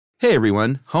Hey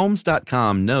everyone,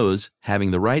 Homes.com knows having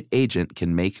the right agent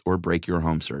can make or break your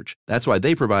home search. That's why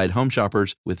they provide home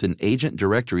shoppers with an agent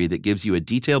directory that gives you a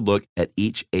detailed look at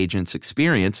each agent's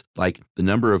experience, like the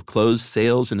number of closed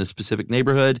sales in a specific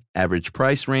neighborhood, average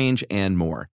price range, and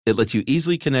more. It lets you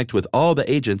easily connect with all the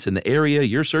agents in the area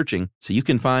you're searching so you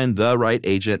can find the right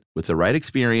agent with the right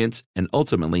experience and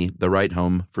ultimately the right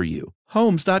home for you.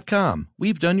 Homes.com.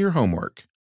 We've done your homework.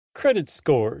 Credit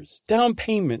scores, down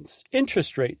payments,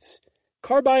 interest rates.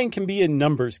 Car buying can be a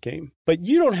numbers game, but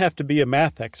you don't have to be a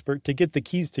math expert to get the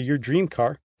keys to your dream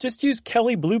car. Just use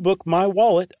Kelley Blue Book My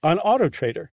Wallet on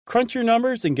AutoTrader. Crunch your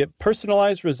numbers and get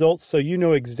personalized results so you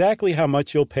know exactly how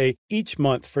much you'll pay each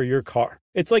month for your car.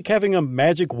 It's like having a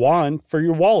magic wand for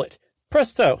your wallet.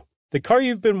 Presto! The car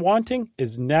you've been wanting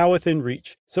is now within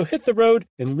reach. So hit the road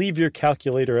and leave your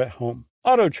calculator at home.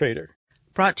 AutoTrader.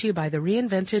 Brought to you by the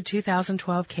reinvented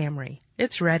 2012 Camry.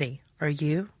 It's ready. Are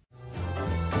you?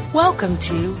 Welcome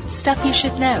to Stuff You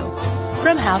Should Know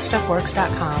from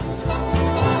HowStuffWorks.com.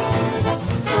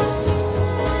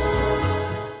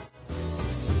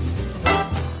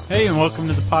 Hey, and welcome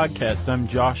to the podcast. I'm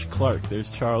Josh Clark.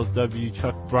 There's Charles W.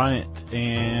 Chuck Bryant,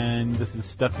 and this is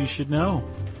Stuff You Should Know,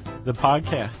 the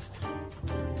podcast.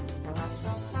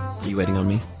 Are you waiting on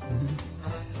me?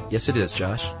 Mm-hmm. Yes, it is,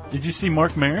 Josh. Did you see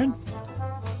Mark Maron?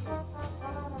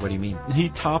 What do you mean? He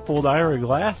toppled Ira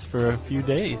Glass for a few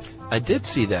days. I did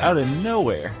see that. Out of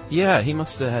nowhere. Yeah, he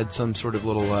must have had some sort of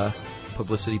little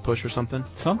publicity push or something.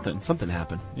 Something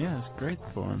happened. Yeah, it's great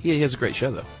for him. Yeah, he has a great show,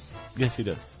 though. Yes, he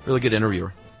does. Really good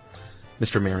interviewer.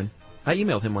 Mr. Maron. I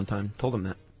emailed him one time, told him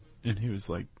that. And he was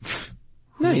like...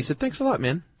 No, he said, thanks a lot,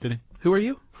 man. Did he? Who are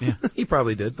you? Yeah. He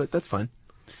probably did, but that's fine.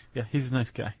 Yeah, he's a nice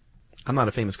guy. I'm not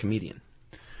a famous comedian.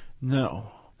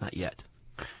 No. Not yet.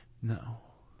 No.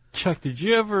 Chuck, did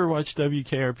you ever watch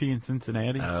WKRP in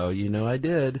Cincinnati? Oh, you know I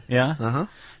did. Yeah? Uh-huh.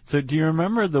 So do you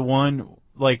remember the one,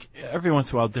 like, every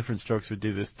once in a while Different Strokes would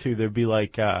do this too. There'd be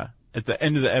like, at the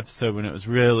end of the episode when it was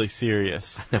really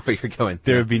serious. I know where you're going.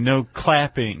 There would be no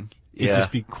clapping. It'd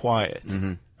just be quiet.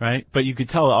 Mm-hmm. Right? But you could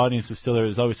tell the audience was still there. There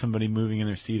was always somebody moving in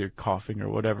their seat or coughing or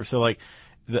whatever. So like,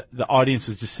 the audience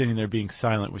was just sitting there being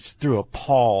silent, which threw a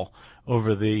pall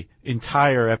over the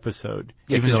entire episode.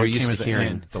 Yeah, even though though we're used to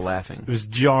hearing the laughing. It was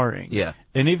jarring. Yeah.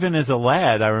 And even as a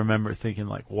lad, I remember thinking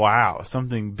like, wow,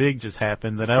 something big just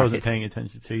happened that I wasn't paying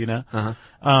attention to, you know? Uh-huh.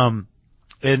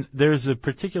 And there's a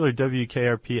particular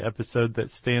WKRP episode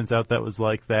that stands out that was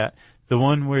like that. The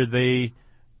one where they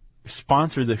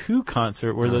sponsored the Who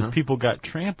concert where those people got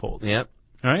trampled. Yep.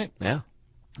 Right? Yeah.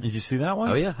 Did you see that one?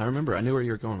 Oh, yeah, I remember. I knew where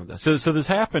you were going with that. So this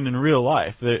happened in real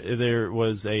life. There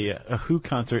was a Who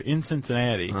concert in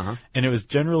Cincinnati, and it was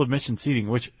general admission seating,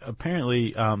 which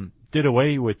apparently did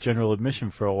away with general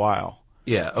admission for a while.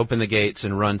 Yeah, open the gates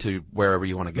and run to wherever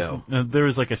you want to go. Now, there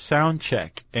was like a sound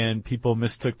check, and people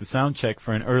mistook the sound check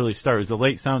for an early start. It was a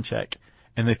late sound check,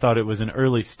 and they thought it was an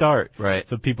early start. Right.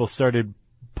 So people started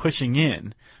pushing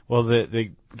in. Well,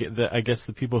 I guess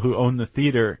the people who owned the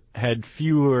theater had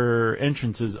fewer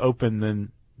entrances open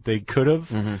than they could have.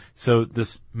 Mm-hmm. So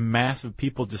this mass of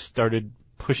people just started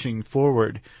pushing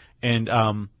forward, and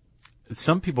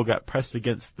some people got pressed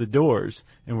against the doors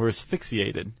and were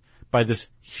asphyxiated by this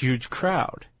huge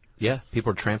crowd. Yeah,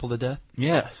 people were trampled to death?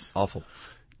 Yes. Awful.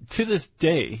 To this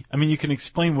day, I mean, you can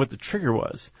explain what the trigger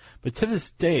was, but to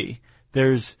this day,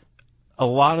 there's a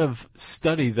lot of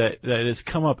study that has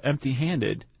come up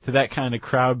empty-handed to that kind of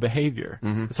crowd behavior.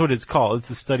 Mm-hmm. That's what it's called. It's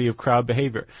the study of crowd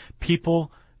behavior.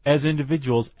 People, as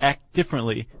individuals, act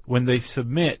differently when they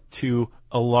submit to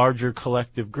a larger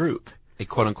collective group. A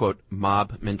quote-unquote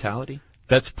mob mentality?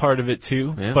 That's part of it,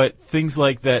 too. Yeah. But things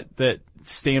like that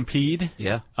stampede.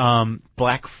 Yeah.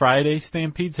 Black Friday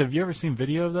stampedes. Have you ever seen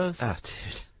video of those? Oh,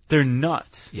 dude. They're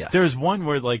nuts. Yeah. There's one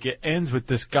where like it ends with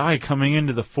this guy coming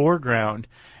into the foreground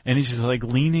and he's just like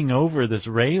leaning over this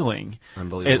railing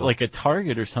at like a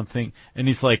Target or something, and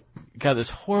he's like got this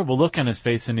horrible look on his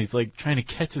face, and he's like trying to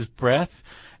catch his breath,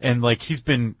 and like he's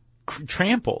been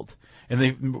trampled. And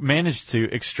they managed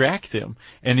to extract him,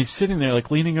 and he's sitting there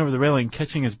like leaning over the railing,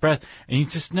 catching his breath, and you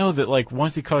just know that like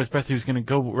once he caught his breath, he was going to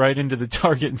go right into the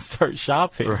Target and start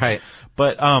shopping. Right.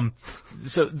 But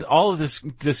so all of this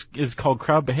is called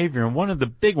crowd behavior, and one of the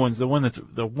big ones, the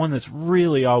one that's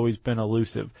really always been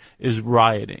elusive, is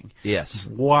rioting. Yes.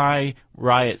 Why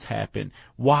riots happen?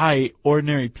 Why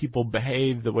ordinary people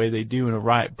behave the way they do in a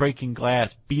riot, breaking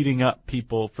glass, beating up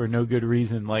people for no good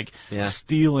reason, like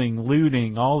stealing,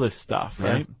 looting, all this stuff,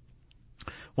 right?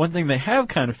 One thing they have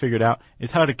kind of figured out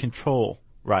is how to control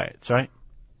riots, right?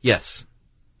 Yes,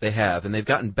 they have, and they've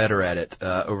gotten better at it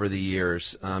over the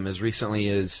years. As recently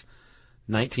as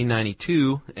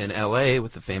 1992 in L.A.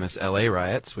 with the famous L.A.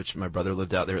 riots, which my brother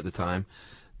lived out there at the time,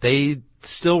 they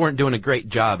still weren't doing a great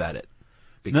job at it.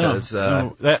 Because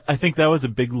I think that was a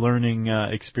big learning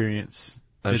experience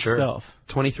itself.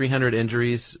 Sure. 2,300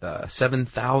 injuries,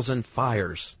 7,000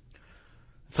 fires.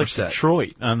 It's like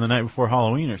Detroit on the night before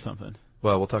Halloween or something.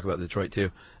 Well, we'll talk about Detroit,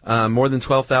 too. More than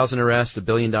 12,000 arrests, $1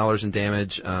 billion in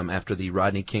damage after the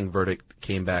Rodney King verdict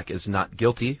came back as not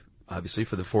guilty, obviously,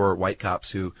 for the 4 white cops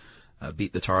who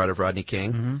beat the tar out of Rodney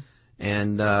King. Mm-hmm.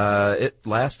 And it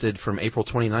lasted from April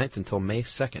 29th until May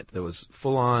 2nd. There was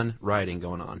full-on rioting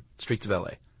going on, streets of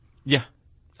L.A. Yeah.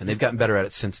 And they've gotten better at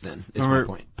it since then, is Remember my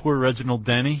point. Poor Reginald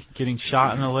Denny getting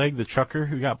shot in the leg, the trucker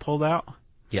who got pulled out?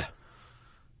 Yeah.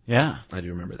 Yeah. I do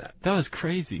remember that. That was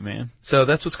crazy, man. So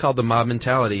that's what's called the mob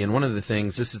mentality. And one of the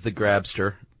things, this is the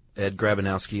Grabster. Ed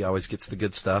Grabanowski always gets the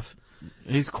good stuff.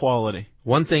 He's quality.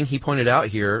 One thing he pointed out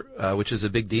here, which is a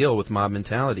big deal with mob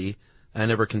mentality, I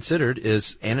never considered,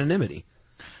 is anonymity.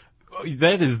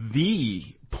 That is the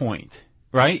point,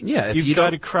 right? Yeah. If You've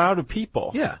got a crowd of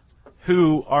people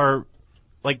who are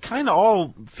like kind of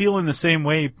all feeling the same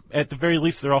way. At the very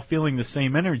least, they're all feeling the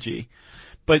same energy.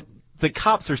 But the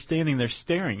cops are standing there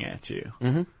staring at you.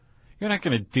 Mm-hmm. You're not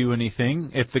going to do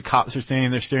anything if the cops are standing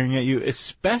there staring at you,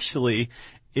 especially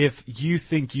if you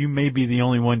think you may be the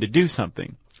only one to do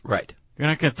something. Right. You're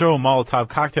not going to throw a Molotov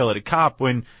cocktail at a cop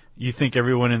when you think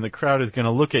everyone in the crowd is going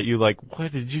to look at you like,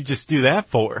 what did you just do that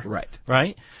for? Right.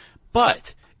 Right?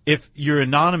 But if you're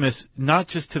anonymous, not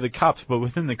just to the cops, but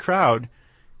within the crowd,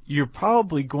 you're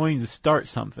probably going to start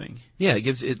something. Yeah,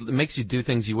 it makes you do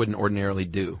things you wouldn't ordinarily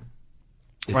do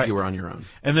if you were on your own.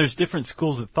 And there's different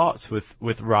schools of thoughts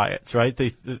with riots, right?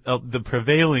 The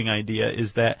prevailing idea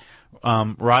is that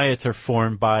riots are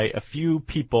formed by a few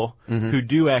people who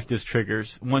do act as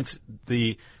triggers once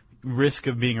the risk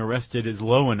of being arrested is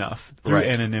low enough through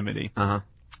anonymity. Uh-huh.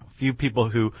 A few people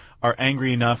who are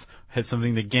angry enough, have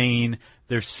something to gain.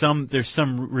 There's some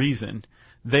reason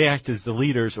they act as the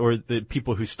leaders or the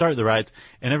people who start the riots,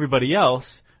 and everybody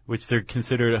else, which they're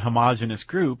considered a homogenous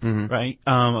group, right,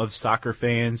 of soccer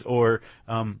fans or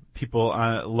people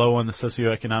low on the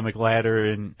socioeconomic ladder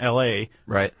in L.A.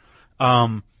 Right.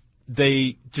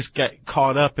 They just get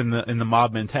caught up in the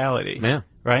mob mentality. Yeah.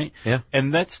 Right. Yeah.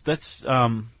 And that's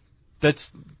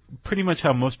pretty much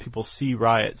how most people see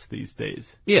riots these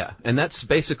days. Yeah, and that's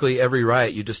basically every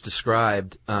riot you just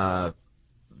described.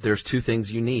 There's 2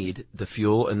 things you need, the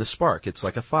fuel and the spark. It's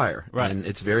like a fire. Right. And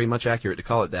it's very much accurate to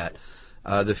call it that.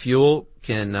 The fuel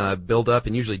can build up,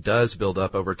 and usually does build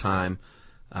up over time.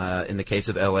 In the case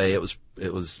of L.A., it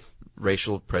was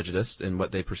racial prejudice and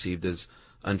what they perceived as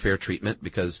unfair treatment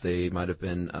because they might have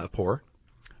been poor.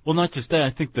 Well, not just that.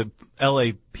 I think the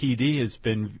LAPD has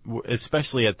been,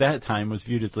 especially at that time, was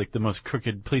viewed as like the most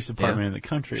crooked police department in the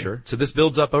country. Sure. So this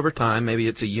builds up over time. Maybe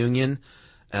it's a union,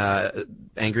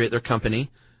 angry at their company,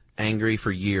 angry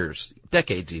for years,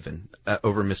 decades even,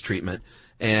 over mistreatment.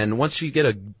 And once you get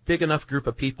a big enough group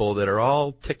of people that are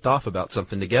all ticked off about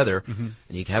something together, and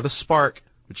you have a spark,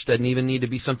 which doesn't even need to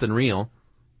be something real.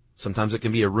 Sometimes it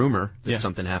can be a rumor that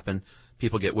something happened.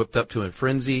 People get whipped up to a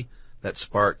frenzy. That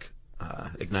spark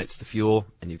ignites the fuel,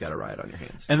 and you've got a riot on your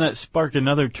hands. And that sparked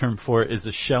another term for it is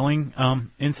a shelling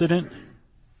incident.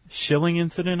 Shilling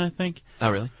incident, I think.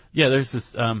 Oh, really? Yeah, there's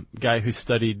this guy who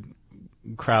studied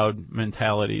crowd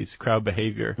mentalities, crowd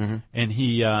behavior, and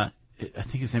he, I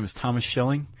think his name was Thomas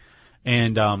Schilling,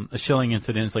 and a Schilling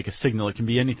incident is like a signal. It can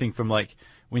be anything from like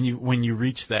when you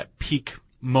reach that peak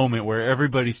moment where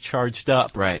everybody's charged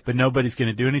up, right, but nobody's going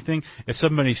to do anything. If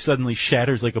somebody suddenly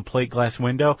shatters like a plate glass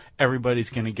window, everybody's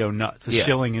going to go nuts. A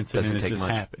Schilling incident has just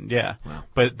happened. Yeah. Wow.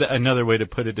 But another way to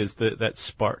put it is that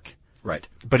spark. Right.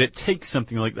 But it takes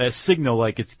something like that signal,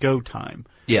 like it's go time.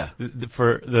 Yeah.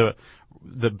 For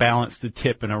the balance to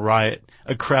tip in a riot,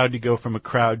 a crowd to go from a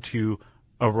crowd to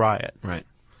a riot. Right.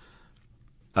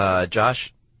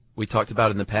 Josh, we talked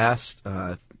about in the past,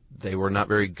 they were not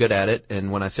very good at it,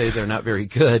 and when I say they're not very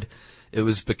good, it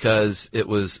was because it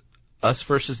was us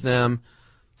versus them.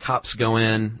 Cops go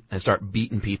in and start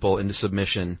beating people into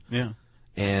submission. Yeah.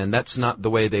 And that's not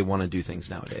the way they want to do things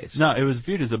nowadays. No, it was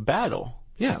viewed as a battle.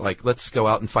 Yeah, like let's go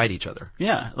out and fight each other.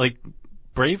 Yeah, like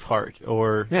Braveheart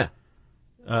or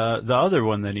the other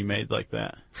one that he made like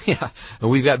that. Yeah, and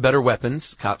we've got better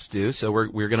weapons, cops do, so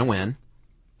we're going to win,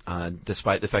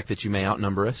 despite the fact that you may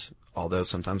outnumber us. Although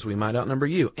sometimes we might outnumber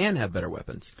you and have better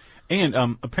weapons. And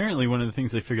apparently one of the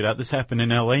things they figured out, this happened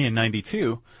in L.A. in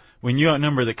 92, when you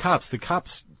outnumber the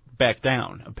cops back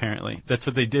down, apparently. That's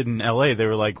what they did in L.A. They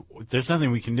were like, there's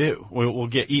nothing we can do. We'll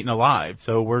get eaten alive,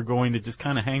 so we're going to just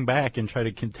kind of hang back and try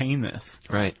to contain this.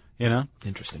 Right. You know?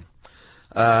 Interesting.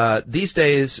 These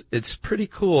days, it's pretty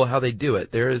cool how they do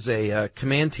it. There is a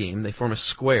command team. They form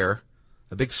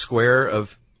a big square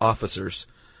of officers.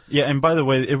 Yeah, and by the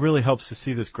way, it really helps to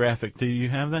see this graphic. Do you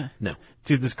have that? No.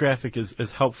 Dude, this graphic is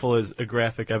as helpful as a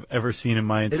graphic I've ever seen in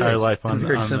my entire life on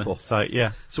the site.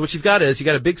 Yeah. So what you've got is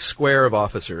a big square of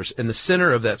officers. In the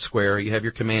center of that square, you have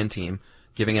your command team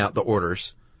giving out the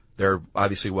orders. They're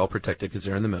obviously well protected because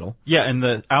they're in the middle. Yeah, and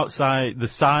the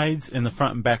sides and the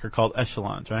front and back are called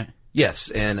echelons, right? Yes,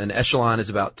 and an echelon is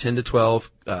about 10 to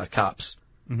 12 cops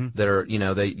that are, you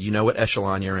know what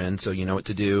echelon you're in, so you know what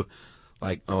to do.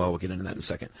 We'll get into that in a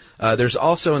second. There's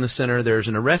also in the center, there's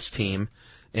an arrest team,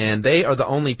 and they are the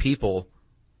only people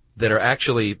that are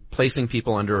actually placing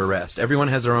people under arrest. Everyone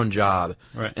has their own job.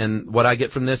 Right. And what I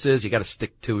get from this is you got to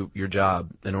stick to your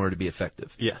job in order to be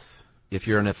effective. Yes. If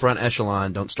you're in a front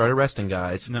echelon, don't start arresting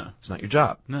guys. No. It's not your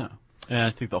job. No. And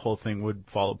I think the whole thing would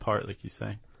fall apart, like you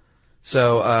say.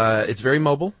 So it's very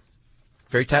mobile,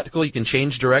 very tactical. You can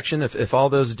change direction. If all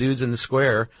those dudes in the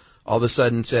square all of a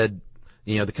sudden said,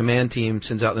 the command team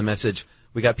sends out the message,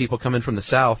 we got people coming from the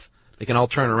south, they can all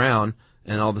turn around,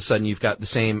 and all of a sudden you've got the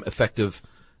same effective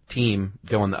team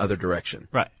going the other direction.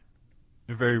 Right.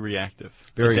 They're very reactive.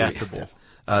 Very adaptable.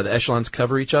 Reactive. The echelons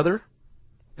cover each other.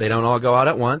 They don't all go out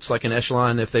at once. Like an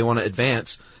echelon, if they want to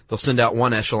advance, they'll send out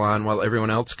one echelon while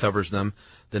everyone else covers them.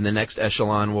 Then the next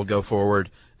echelon will go forward,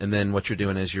 and then what you're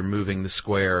doing is you're moving the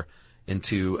square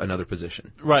into another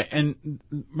position. Right. And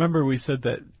remember we said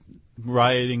that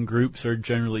rioting groups are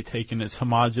generally taken as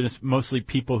homogenous, mostly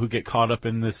people who get caught up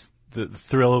in the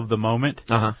thrill of the moment.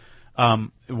 Uh-huh.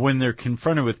 When they're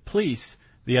confronted with police,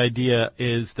 the idea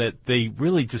is that they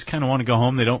really just kind of want to go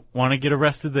home. They don't want to get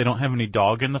arrested. They don't have any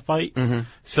dog in the fight. Mm-hmm.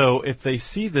 So if they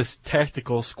see this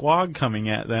tactical squad coming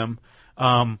at them,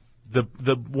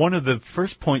 the one of the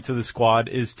first points of the squad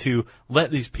is to let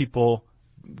these people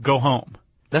go home.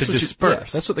 That's to what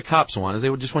disperse. That's what the cops want, is they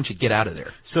would just want you to get out of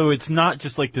there. So it's not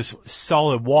just like this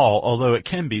solid wall, although it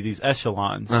can be, these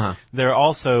echelons. Uh-huh. They're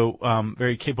also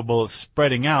very capable of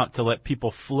spreading out to let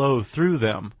people flow through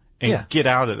them and get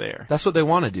out of there. That's what they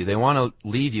want to do. They want to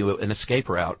leave you an escape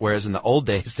route, whereas in the old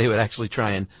days, they would actually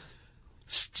try and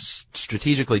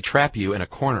strategically trap you in a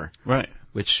corner. Right.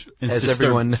 Which, and as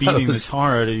everyone knows, beating the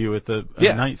tar out of you with a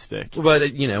nightstick.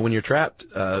 But, when you're trapped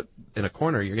in a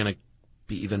corner, you're going to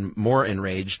be even more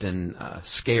enraged and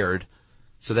scared.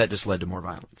 So that just led to more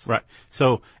violence. Right.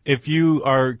 So if you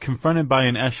are confronted by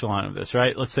an echelon of this,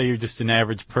 right? Let's say you're just an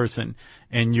average person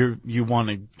and you want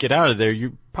to get out of there,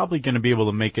 you're probably going to be able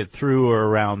to make it through or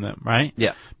around them, right?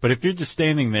 Yeah. But if you're just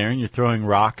standing there and you're throwing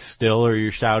rocks still, or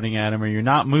you're shouting at them, or you're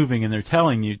not moving and they're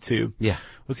telling you to,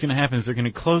 what's going to happen is they're going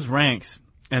to close ranks,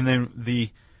 and then the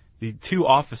two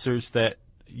officers that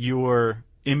you're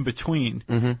in between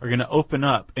are going to open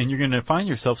up, and you're going to find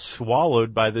yourself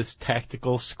swallowed by this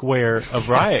tactical square of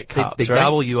riot cops. They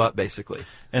gobble you up, basically.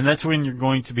 And that's when you're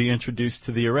going to be introduced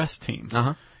to the arrest team.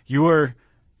 Uh-huh. You are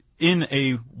in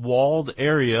a walled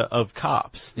area of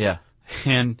cops. Yeah.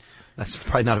 And that's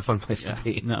probably not a fun place to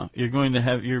be. No, you're going to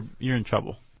have, you're in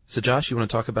trouble. So Josh, you want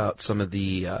to talk about some of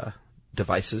the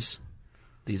devices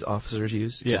these officers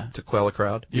use to quell a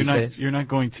crowd these days? You're not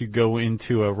going to go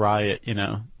into a riot,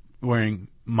 wearing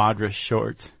Madras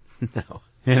shorts. No.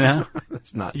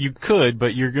 That's not. You could,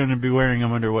 but you're going to be wearing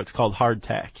them under what's called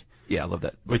hardtack. Yeah, I love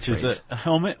that. Which phrase. is a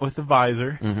helmet with a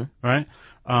visor, mm-hmm. right?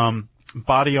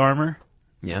 Body armor.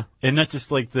 Yeah. And not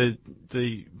just like the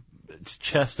it's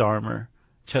chest armor,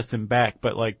 chest and back,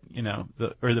 but like,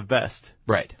 the vest.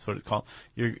 Right. That's what it's called.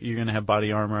 You're going to have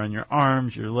body armor on your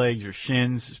arms, your legs, your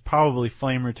shins. It's probably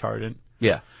flame retardant.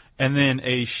 Yeah. And then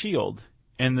a shield.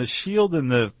 And the shield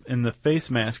and the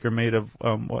face mask are made of,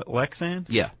 Lexan?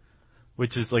 Yeah.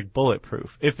 Which is like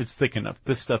bulletproof, if it's thick enough.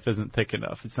 This stuff isn't thick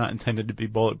enough. It's not intended to be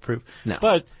bulletproof. No.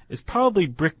 But it's probably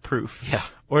brick-proof. Yeah.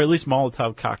 Or at least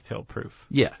Molotov cocktail-proof.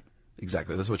 Yeah,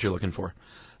 exactly. That's what you're looking for.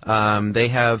 They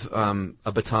have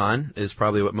a baton is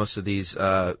probably what most of these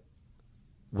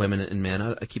women and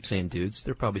men, I keep saying dudes,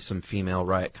 there are probably some female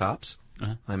riot cops,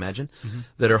 I imagine,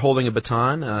 that are holding a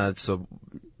baton. It's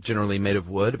generally made of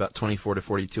wood, about 24 to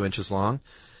 42 inches long.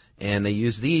 And they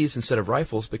use these instead of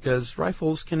rifles because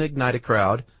rifles can ignite a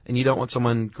crowd, and you don't want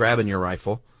someone grabbing your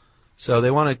rifle. So they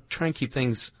want to try and keep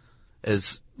things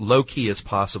as low-key as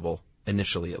possible,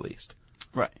 initially at least.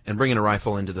 Right. And bringing a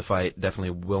rifle into the fight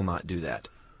definitely will not do that.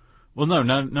 Well, no,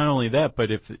 not only that, but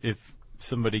if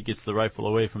somebody gets the rifle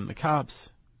away from the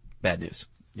cops... Bad news.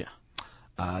 Yeah.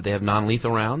 They have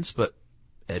non-lethal rounds, but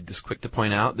Ed is quick to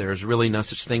point out there's really no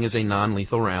such thing as a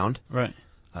non-lethal round. Right.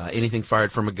 Anything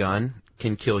fired from a gun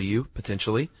can kill you,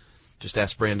 potentially. Just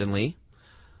ask Brandon Lee.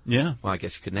 Yeah. Well, I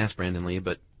guess you couldn't ask Brandon Lee,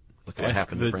 but Look what Ask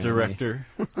happened to the Brandon director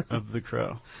of The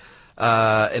Crow.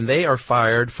 And they are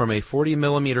fired from a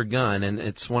 40-millimeter gun, and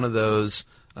it's one of those,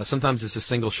 sometimes it's a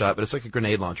single shot, but it's like a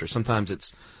grenade launcher. Sometimes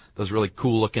it's those really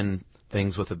cool-looking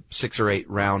things with 6 or 8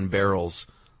 round barrels.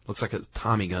 Looks like a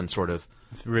Tommy gun, sort of.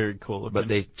 It's very cool looking. But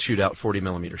they shoot out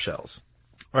 40-millimeter shells.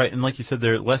 Right, and like you said,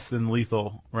 they're less than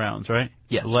lethal rounds, right?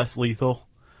 Yes. Less lethal.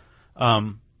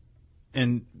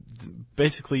 And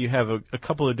basically you have a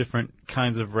couple of different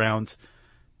kinds of rounds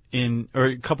or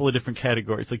a couple of different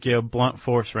categories. Like you have blunt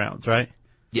force rounds, right?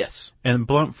 Yes. And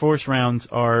blunt force rounds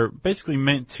are basically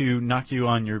meant to knock you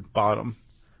on your bottom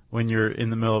when you're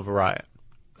in the middle of a riot.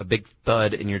 A big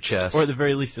thud in your chest. Or at the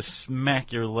very least to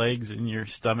smack your legs in your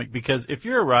stomach. Because if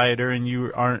you're a rioter and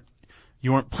you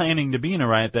weren't planning to be in a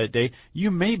riot that day,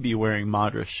 you may be wearing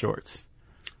Madras shorts.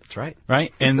 That's right.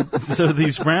 Right? And so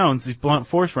these rounds, these blunt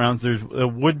force rounds, there's a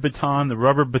wood baton, the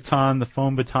rubber baton, the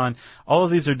foam baton. All of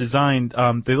these are designed,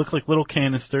 they look like little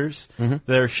canisters that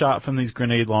are shot from these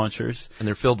grenade launchers. And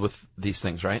they're filled with these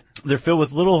things, right? They're filled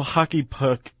with little hockey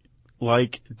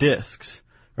puck-like discs,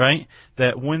 right?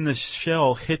 That when the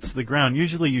shell hits the ground,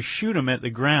 usually you shoot them at the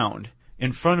ground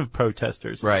in front of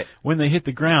protesters. Right. When they hit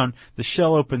the ground, the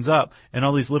shell opens up, and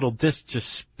all these little discs just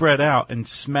spread out and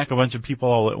smack a bunch of people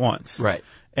all at once. Right.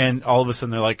 And all of a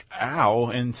sudden they're like, ow,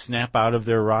 and snap out of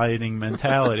their rioting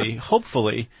mentality,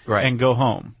 hopefully, right. and go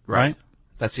home. Right?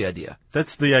 That's the idea.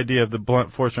 That's the idea of the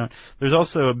blunt force round. There's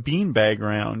also a beanbag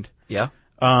round. Yeah.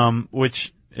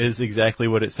 Which is exactly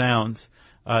what it sounds.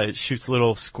 It shoots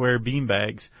little square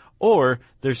beanbags. Or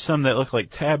there's some that look like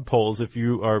tadpoles if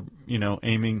you are,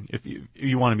 aiming, if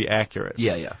you want to be accurate.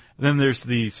 Yeah, yeah. Then there's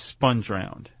the sponge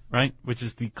round, right? Which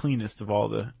is the cleanest of all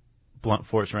the blunt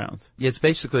force rounds. Yeah, it's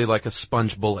basically like a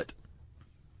sponge bullet,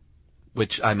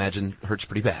 which I imagine hurts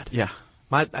pretty bad. Yeah.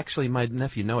 My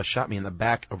nephew Noah shot me in the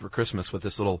back over Christmas with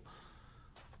this little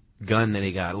gun that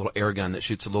he got, a little air gun that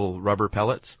shoots little rubber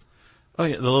pellets. Oh,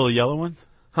 yeah, the little yellow ones?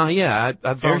 Huh, yeah.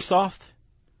 I've Airsoft?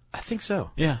 I think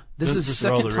so. Yeah. This is the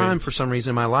second time for some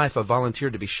reason in my life I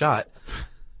volunteered to be shot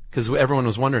because everyone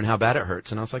was wondering how bad it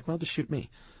hurts. And I was like, well, just shoot me.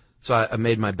 So I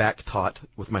made my back taut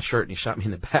with my shirt, and he shot me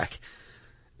in the back.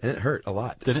 And it hurt a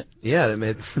lot. Did it? Yeah,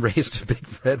 it raised a big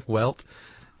red welt.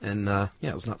 And,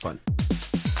 it was not fun.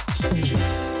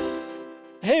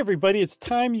 Hey everybody, it's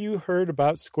time you heard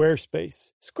about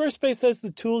Squarespace. Squarespace has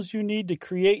the tools you need to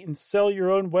create and sell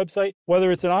your own website.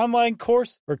 Whether it's an online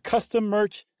course or custom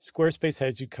merch, Squarespace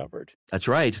has you covered. That's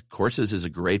right. Courses is a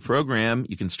great program.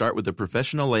 You can start with a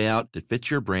professional layout that fits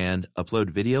your brand,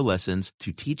 upload video lessons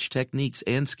to teach techniques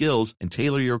and skills, and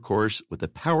tailor your course with a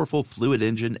powerful Fluid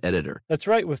Engine editor. That's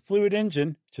right. With Fluid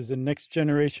Engine, which is a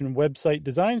next-generation website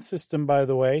design system, by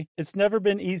the way, it's never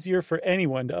been easier for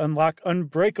anyone to unlock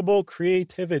unbreakable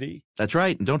creativity. That's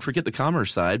right. And don't forget the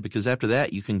commerce side, because after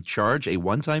that, you can charge a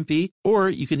one-time fee, or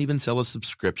you can even sell a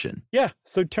subscription. Yeah,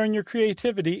 so turn your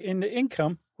creativity into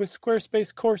income with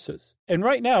Squarespace courses. And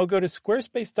right now, go to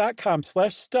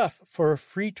squarespace.com/stuff for a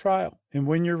free trial. And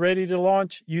when you're ready to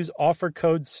launch, use offer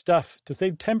code STUFF to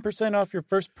save 10% off your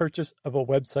first purchase of a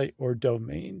website or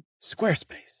domain.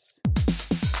 Squarespace.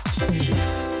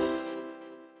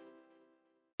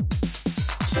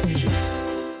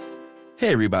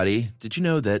 Hey everybody, did you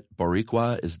know that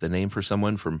Boricua is the name for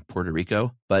someone from Puerto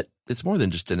Rico? But it's more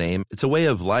than just a name. It's a way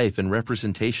of life and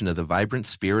representation of the vibrant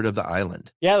spirit of the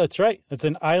island. Yeah, that's right. It's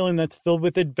an island that's filled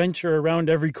with adventure around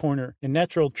every corner and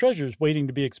natural treasures waiting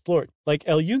to be explored, like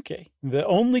El Yunque, the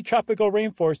only tropical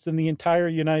rainforest in the entire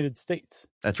United States.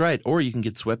 That's right. Or you can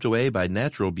get swept away by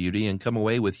natural beauty and come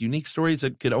away with unique stories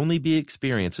that could only be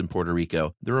experienced in Puerto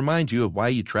Rico that remind you of why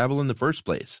you travel in the first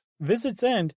place. Visits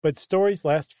end, but stories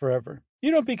last forever.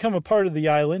 You don't become a part of the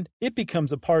island, it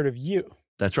becomes a part of you.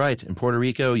 That's right. In Puerto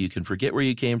Rico, you can forget where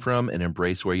you came from and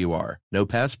embrace where you are. No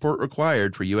passport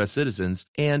required for U.S. citizens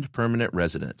and permanent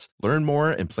residents. Learn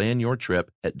more and plan your trip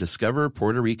at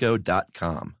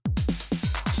discoverpuertorico.com.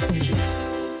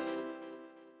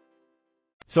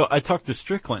 So I talked to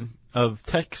Strickland of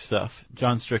Tech Stuff,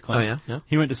 John Strickland. Oh, yeah?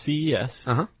 He went to CES.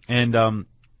 Uh-huh. And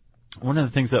one of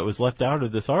the things that was left out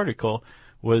of this article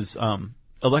was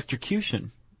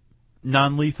electrocution,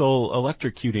 non-lethal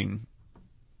electrocuting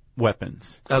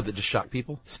weapons. Oh, that just shock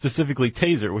people? Specifically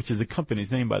Taser, which is a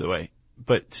company's name, by the way.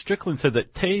 But Strickland said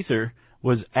that Taser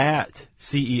was at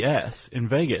CES in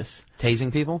Vegas.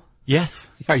 Tasing people? Yes.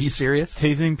 Are you serious?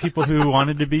 Tasing people who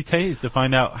wanted to be tased to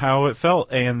find out how it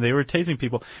felt, and they were tasing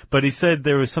people. But he said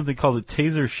there was something called a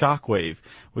Taser Shockwave,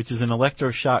 which is an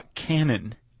electroshock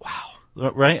cannon. Wow.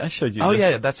 right? I showed you Oh, this.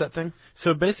 yeah, that's that thing?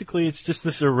 So basically, it's just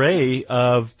this array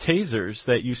of tasers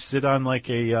that you sit on like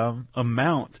a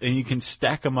mount, and you can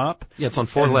stack them up. Yeah, it's on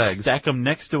 4 legs. Stack them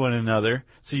next to one another,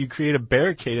 so you create a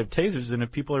barricade of tasers, and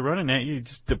if people are running at you, you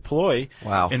just deploy.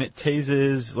 Wow. And it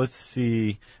tases, let's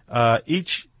see,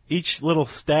 each little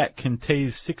stack can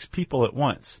tase 6 people at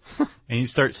once. And you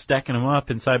start stacking them up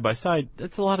and side by side.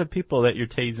 That's a lot of people that you're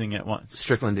tasing at once.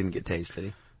 Strickland didn't get tased, did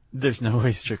he? There's no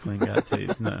way Strickland got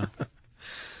tased, no.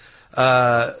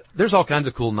 There's all kinds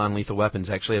of cool non-lethal weapons,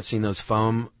 actually. I've seen those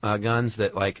foam guns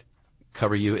that, like,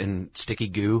 cover you in sticky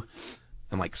goo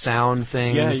and, like, sound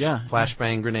things. Yeah.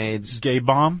 Flashbang grenades. Gay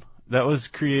bomb, that was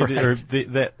created, Right. or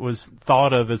that was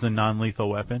thought of as a non-lethal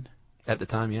weapon. At the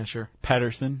time, yeah, sure.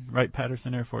 Patterson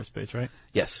Air Force Base, right?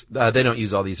 Yes. They don't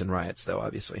use all these in riots, though,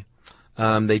 obviously.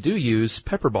 They do use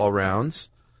pepper ball rounds,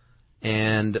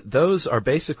 and those are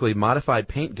basically modified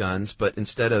paint guns, but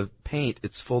instead of paint,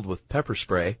 it's filled with pepper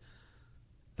spray.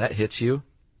 That hits you.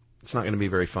 It's not going to be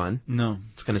very fun. No.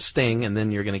 It's going to sting, and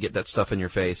then you're going to get that stuff in your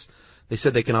face. They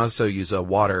said they can also use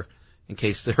water in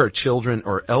case there are children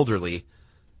or elderly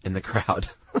in the crowd.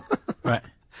 Right.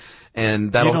 And You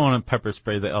that'll... don't want to pepper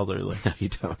spray the elderly. No, you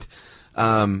don't.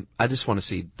 I just want to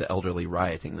see the elderly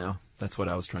rioting, though. That's what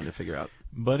I was trying to figure out.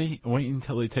 Buddy, wait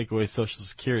until they take away Social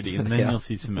Security, and then Yeah. you'll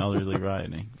see some elderly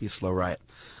rioting. Be a slow riot.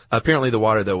 Apparently the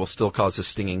water, though, will still cause a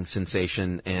stinging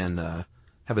sensation and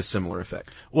have a similar effect.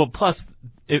 Well, plus,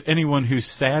 if anyone who's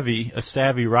a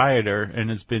savvy rioter, and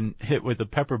has been hit with a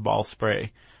pepper ball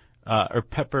spray, or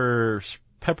pepper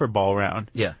ball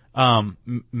round, Yeah.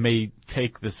 may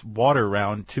take this water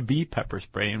round to be pepper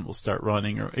spray and will start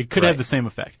running, or it could Right. have the same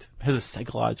effect. It has a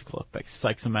psychological effect,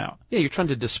 psychs them out. Yeah, you're trying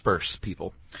to disperse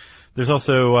people. There's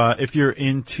also, if you're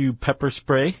into pepper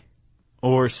spray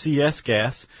or CS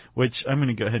gas, which I'm going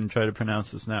to go ahead and try to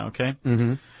pronounce this now, okay?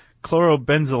 Mm-hmm.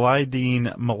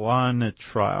 Chlorobenzylidine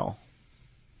malonitrol.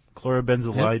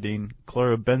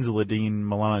 Chlorobenzylidine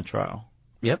malonitrol.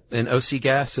 Yep, and OC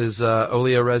gas is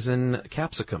oleoresin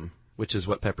capsicum, which is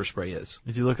what pepper spray is.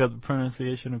 Did you look up the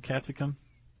pronunciation of capsicum?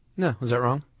 No, is that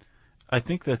wrong? I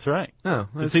think that's right. No.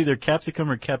 It's either capsicum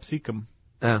or capsicum.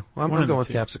 Oh, well, One I'm of going the with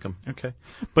two. capsicum. Okay.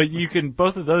 But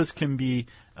both of those can be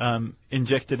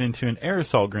injected into an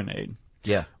aerosol grenade,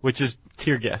 Yeah. which is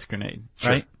tear gas grenade,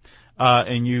 Sure. right?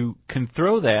 And you can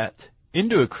throw that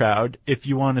into a crowd if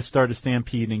you want to start a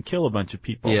stampede and kill a bunch of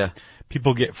people. Yeah.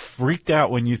 People get freaked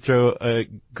out when you throw a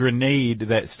grenade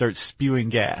that starts spewing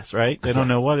gas, right? They don't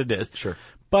know what it is. Sure.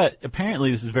 But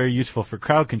apparently this is very useful for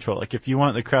crowd control. Like if you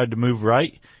want the crowd to move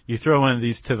right, you throw one of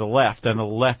these to the left on the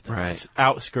left Right.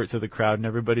 outskirts of the crowd, and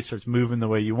everybody starts moving the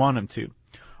way you want them to.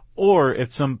 Or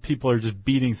if some people are just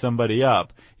beating somebody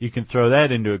up, you can throw that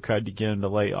into a crowd to get them to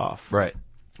lay off. Right.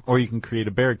 Or you can create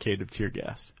a barricade of tear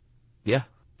gas. Yeah.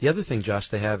 The other thing, Josh,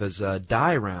 they have is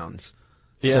dye rounds.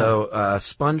 Yeah. So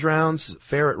sponge rounds,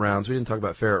 ferret rounds. We didn't talk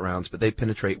about ferret rounds, but they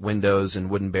penetrate windows and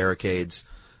wooden barricades,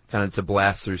 kind of to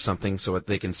blast through something so that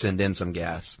they can send in some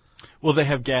gas. Well, they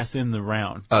have gas in the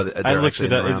round. Oh, they're I looked actually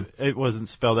it in the up. round? It wasn't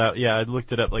spelled out. Yeah, I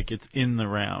looked it up like it's in the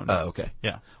round. Oh, okay.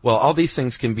 Yeah. Well, all these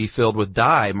things can be filled with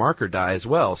dye, marker dye as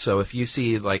well. So if you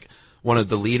see like one of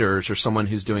the leaders or someone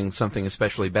who's doing something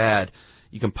especially bad,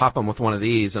 you can pop them with one of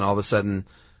these, and all of a sudden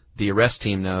the arrest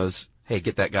team knows, hey,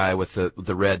 get that guy with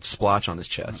the red splotch on his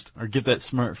chest. Or get that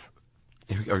Smurf.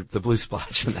 Or the blue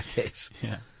splotch in that case.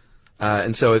 Yeah.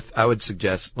 And so if I would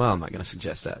suggest, well, I'm not going to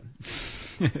suggest that.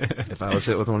 If I was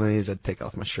hit with one of these, I'd take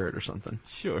off my shirt or something,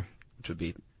 Sure. which would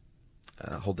be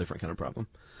a whole different kind of problem.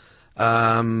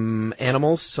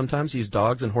 Animals sometimes use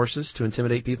dogs and horses to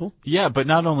intimidate people. Yeah, but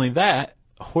not only that,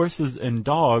 horses and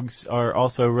dogs are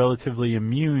also relatively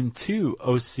immune to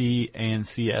OC and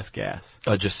CS gas.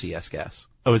 Just CS gas.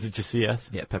 Oh, is it just CS?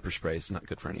 Yeah, pepper spray is not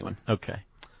good for anyone. Okay.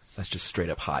 That's just straight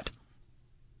up hot.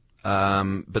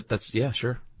 But that's, yeah,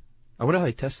 sure. I wonder how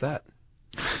they test that.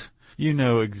 You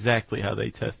know exactly how they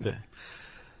test it.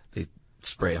 They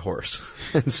spray a horse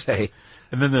and say,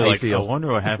 And then they're How you like, feel? I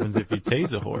wonder what happens if you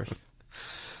tase a horse.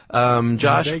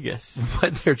 Josh, In Vegas.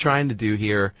 what they're trying to do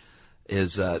here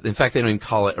is, in fact, they don't even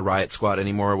call it a riot squad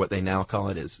anymore. What they now call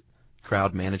it is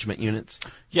crowd management units.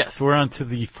 Yes, we're on to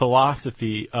the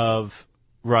philosophy of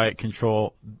riot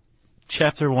control.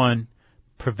 Chapter 1,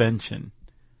 prevention.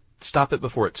 Stop it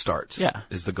before it starts. Yeah.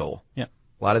 Is the goal. Yeah.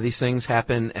 A lot of these things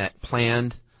happen at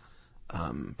planned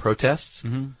protests.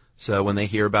 Mm-hmm. So when they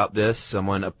hear about this,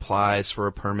 someone applies for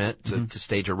a permit to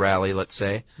stage a rally, let's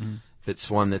say. Mm-hmm. If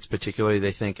it's one that's particularly,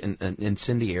 they think, an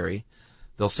incendiary,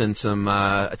 they'll send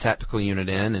a tactical unit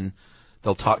in, and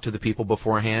they'll talk to the people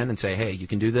beforehand and say, hey, you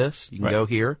can do this, you can Right. go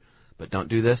here, but don't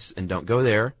do this and don't go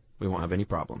there. We won't have any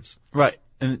problems. Right.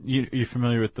 And you're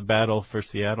familiar with the Battle for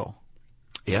Seattle?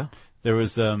 Yeah. There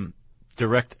was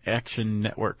Direct Action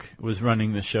Network was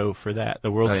running the show for that,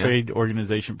 the World Trade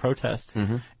Organization protests.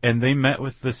 Mm-hmm. And they met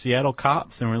with the Seattle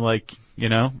cops and were like,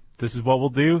 this is what we'll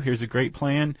do. Here's a great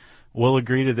plan. We'll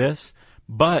agree to this.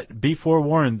 But be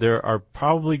forewarned, there are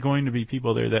probably going to be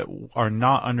people there that are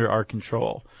not under our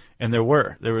control. And there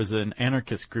was an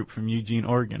anarchist group from Eugene,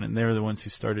 Oregon, and they were the ones who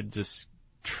started just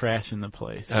trashing the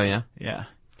place. Oh, yeah? Yeah.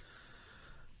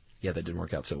 Yeah, that didn't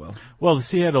work out so well. Well, the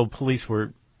Seattle police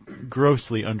were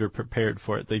grossly underprepared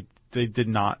for it.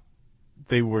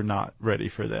 They were not ready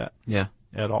for that. Yeah.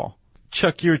 At all.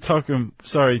 Chuck, you were talking,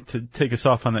 sorry to take us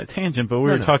off on that tangent, but we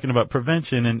were talking about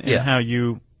prevention and how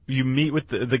you meet with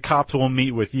the cops will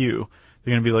meet with you.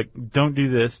 They're going to be like, don't do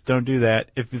this, don't do that.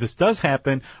 If this does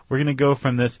happen, we're going to go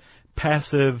from this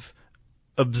passive,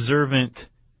 observant,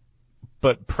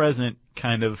 but present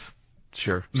kind of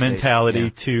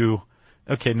mentality to,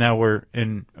 okay, now we're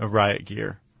in a riot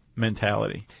gear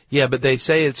mentality. Yeah, but they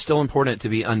say it's still important to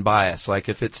be unbiased. Like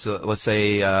if it's, let's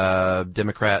say,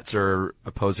 Democrats are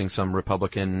opposing some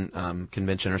Republican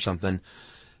convention or something,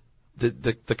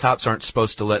 the cops aren't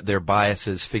supposed to let their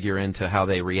biases figure into how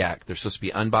they react. They're supposed to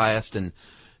be unbiased and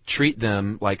treat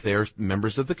them like they're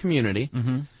members of the community.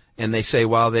 Mm-hmm. And they say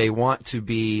while they want to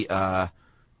be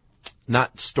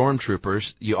not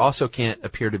stormtroopers, you also can't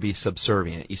appear to be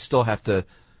subservient. You still have to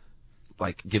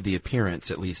give the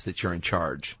appearance at least that you're in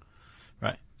charge.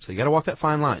 Right. So you got to walk that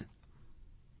fine line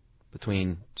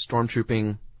between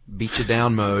stormtrooping, beat you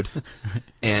down mode,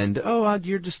 and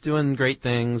you're just doing great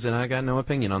things, and I got no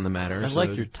opinion on the matter. I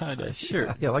like your tie-dye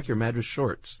shirt. Yeah, I like your Madras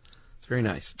shorts. It's very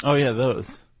nice. Oh yeah,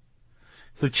 those.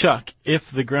 So Chuck,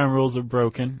 if the ground rules are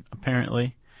broken,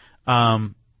 apparently,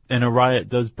 and a riot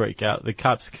does break out, the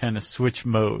cops kind of switch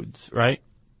modes, right?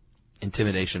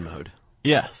 Intimidation mode.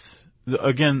 Yes.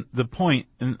 Again, the point,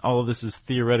 and all of this is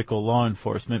theoretical law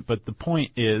enforcement, but the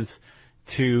point is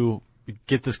to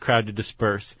get this crowd to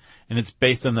disperse. And it's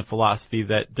based on the philosophy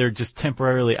that they're just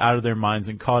temporarily out of their minds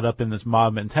and caught up in this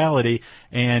mob mentality.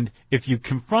 And if you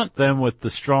confront them with the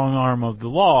strong arm of the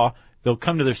law, they'll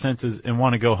come to their senses and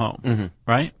want to go home. Mm-hmm.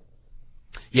 Right?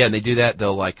 Yeah, and they do that.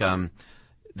 They'll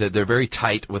they're very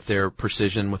tight with their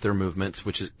precision, with their movements,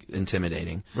 which is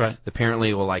intimidating. Right.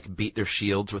 Apparently will beat their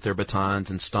shields with their batons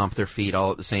and stomp their feet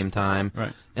all at the same time.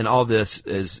 Right. And all this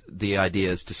is, the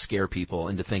idea is to scare people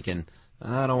into thinking,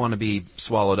 I don't want to be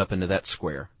swallowed up into that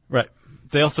square. Right.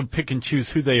 They also pick and choose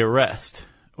who they arrest,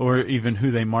 or even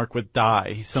who they mark with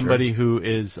die. Somebody who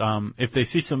is, if they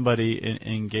see somebody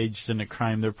engaged in a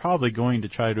crime, they're probably going to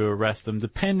try to arrest them,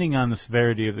 depending on the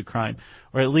severity of the crime.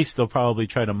 Or at least they'll probably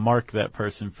try to mark that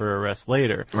person for arrest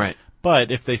later. Right.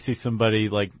 But if they see somebody,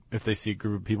 if they see a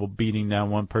group of people beating down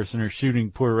one person or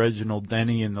shooting poor Reginald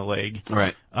Denny in the leg,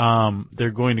 right,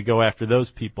 they're going to go after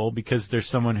those people because there's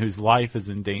someone whose life is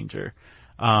in danger.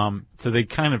 So they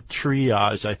kind of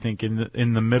triage, I think,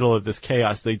 in the middle of this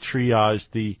chaos, they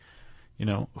triage the,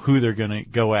 who they're going to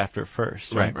go after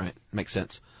first. Right, right. Makes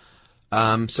sense.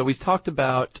 So we've talked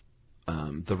about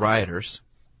the rioters,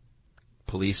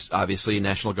 police, obviously,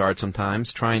 National Guard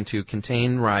sometimes, trying to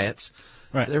contain riots.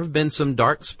 Right. There have been some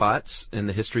dark spots in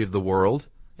the history of the world,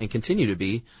 and continue to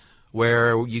be,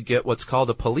 where you get what's called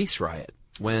a police riot,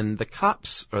 when the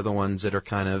cops are the ones that are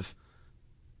kind of,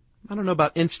 I don't know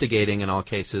about instigating in all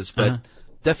cases, but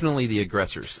definitely the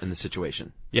aggressors in the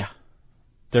situation. Yeah.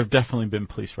 There have definitely been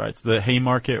police riots. The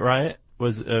Haymarket riot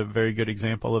was a very good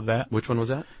example of that. Which one was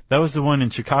that? That was the one in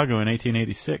Chicago in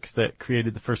 1886 that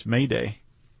created the first May Day.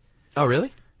 Oh,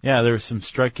 really? Yeah, there were some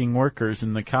striking workers,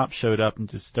 and the cops showed up and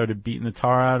just started beating the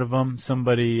tar out of them.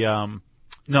 The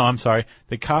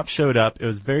cops showed up. It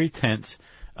was very tense.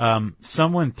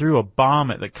 Someone threw a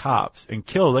bomb at the cops and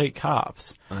killed 8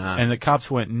 cops. And the cops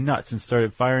went nuts and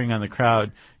started firing on the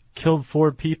crowd, killed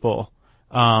 4 people.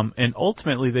 And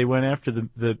ultimately they went after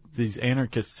these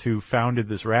anarchists who founded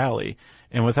this rally.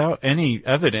 And without any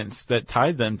evidence that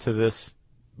tied them to this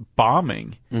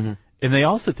bombing. Mm-hmm. And they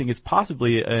also think it's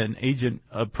possibly an agent,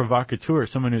 a provocateur,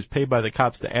 someone who's paid by the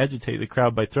cops to agitate the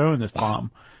crowd by throwing this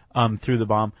bomb, through the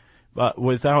bomb. But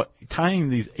without tying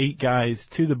these 8 guys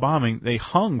to the bombing, they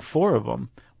hung 4 of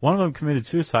them. One of them committed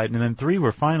suicide, and then 3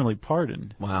 were finally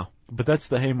pardoned. Wow. But that's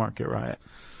the Haymarket riot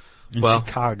in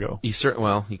Chicago.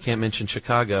 You can't mention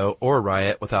Chicago or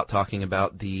riot without talking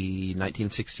about the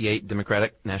 1968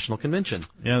 Democratic National Convention.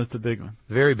 Yeah, that's a big one.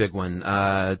 Very big one.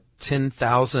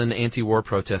 10,000 anti-war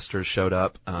protesters showed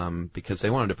up because they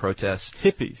wanted to protest.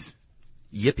 Hippies.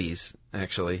 Yippies,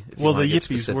 actually. Well, the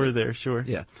yippies were there, sure.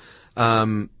 Yeah.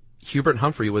 Hubert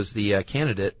Humphrey was the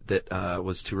candidate that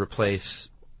was to replace,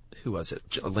 who was it?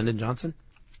 Lyndon Johnson?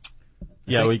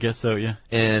 Yeah, we guess so, yeah.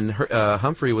 And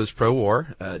Humphrey was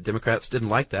pro-war. Democrats didn't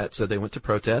like that, so they went to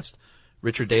protest.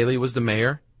 Richard Daley was the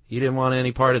mayor. He didn't want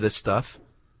any part of this stuff.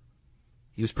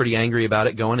 He was pretty angry about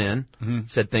it going in. Mm-hmm.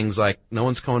 Said things like, no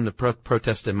one's going to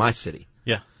protest in my city.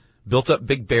 Yeah. Built up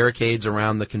big barricades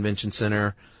around the convention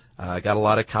center. Got a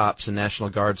lot of cops and National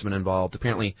Guardsmen involved.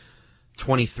 Apparently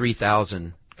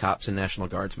 23,000 cops and National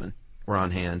Guardsmen were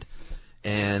on hand.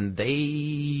 And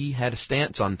they had a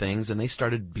stance on things, and they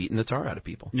started beating the tar out of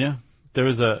people. Yeah. There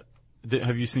was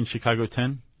have you seen Chicago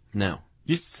 10? No.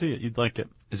 You should see it. You'd like it.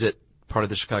 Is it part of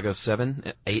the Chicago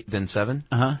 7? 8, then 7?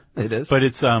 Uh-huh. It is? But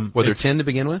it's... Were there 10 to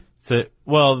begin with? The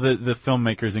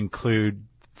filmmakers include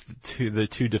the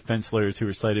two defense lawyers who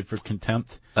were cited for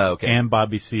contempt. Oh, okay. And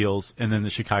Bobby Seals, and then the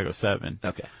Chicago 7.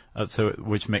 Okay.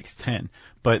 Which makes 10.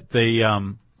 But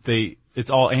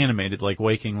it's all animated, like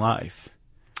Waking Life.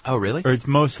 Oh, really? Or it's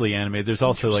mostly animated. There's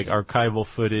also like archival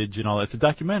footage and all that. It's a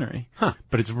documentary. Huh.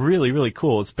 But it's really, really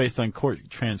cool. It's based on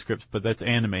court transcripts, but that's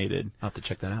animated. I'll have to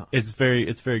check that out. It's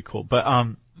very cool.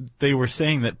 But they were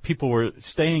saying that people were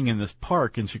staying in this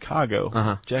park in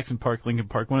Chicago, Jackson Park, Lincoln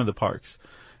Park, one of the parks.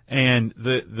 And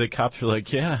the cops were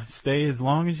like, yeah, stay as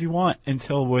long as you want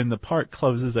until when the park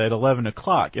closes at 11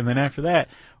 o'clock. And then after that,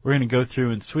 we're going to go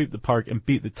through and sweep the park and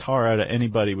beat the tar out of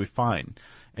anybody we find.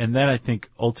 And that, I think,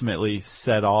 ultimately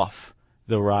set off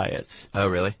the riots. Oh,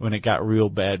 really? When it got real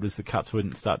bad was the cops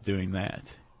wouldn't stop doing that.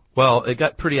 Well, it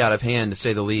got pretty out of hand, to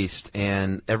say the least,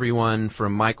 and everyone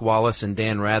from Mike Wallace and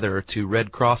Dan Rather to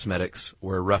Red Cross medics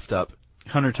were roughed up.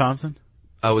 Hunter Thompson?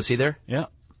 Oh, was he there? Yeah.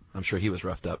 I'm sure he was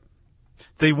roughed up.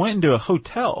 They went into a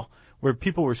hotel where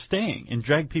people were staying and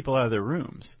dragged people out of their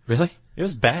rooms. Really? It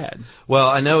was bad. Well,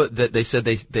 I know that they said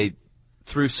they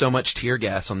threw so much tear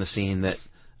gas on the scene that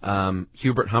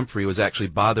Hubert Humphrey was actually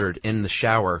bothered in the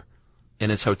shower in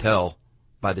his hotel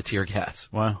by the tear gas.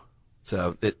 Wow.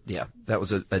 So, that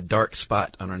was a dark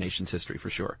spot on our nation's history for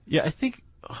sure. Yeah, I think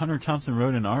Hunter Thompson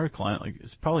wrote an article on it. Like,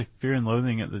 it's probably Fear and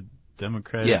Loathing at the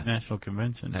Democratic National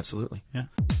Convention. Absolutely. Yeah.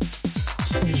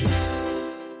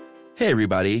 Hey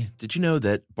everybody, did you know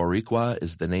that Boricua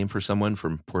is the name for someone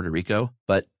from Puerto Rico?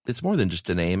 But it's more than just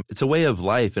a name. It's a way of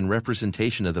life and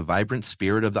representation of the vibrant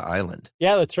spirit of the island.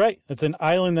 Yeah, that's right. It's an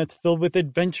island that's filled with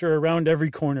adventure around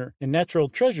every corner and natural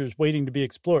treasures waiting to be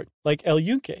explored, like El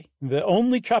Yunque, the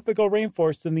only tropical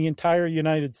rainforest in the entire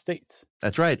United States.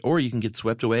 That's right. Or you can get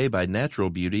swept away by natural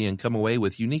beauty and come away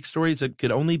with unique stories that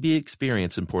could only be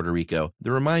experienced in Puerto Rico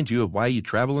that remind you of why you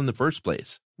travel in the first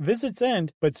place. Visits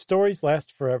end, but stories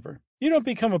last forever. You don't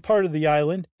become a part of the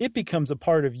island, it becomes a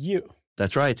part of you.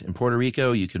 That's right. In Puerto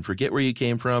Rico, you can forget where you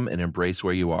came from and embrace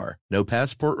where you are. No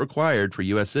passport required for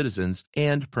U.S. citizens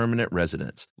and permanent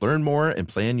residents. Learn more and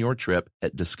plan your trip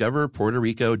at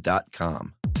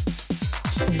discoverpuertorico.com.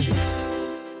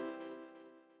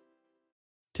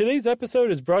 Today's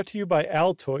episode is brought to you by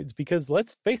Altoids because,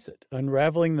 let's face it,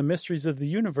 unraveling the mysteries of the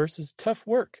universe is tough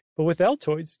work. But with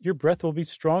Altoids, your breath will be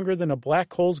stronger than a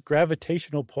black hole's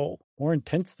gravitational pull, more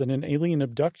intense than an alien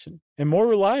abduction, and more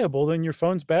reliable than your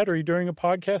phone's battery during a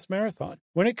podcast marathon.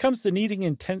 When it comes to needing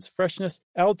intense freshness,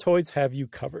 Altoids have you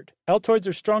covered. Altoids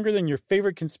are stronger than your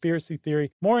favorite conspiracy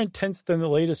theory, more intense than the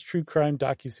latest true crime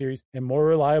docuseries, and more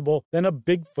reliable than a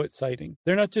Bigfoot sighting.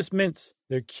 They're not just mints,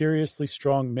 they're curiously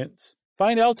strong mints.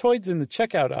 Find Altoids in the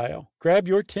checkout aisle. Grab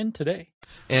your tin today.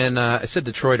 And I said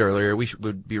Detroit earlier. We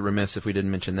would be remiss if we didn't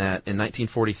mention that. In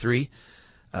 1943,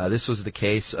 this was the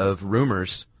case of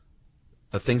rumors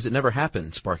of things that never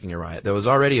happened sparking a riot. There was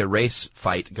already a race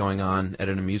fight going on at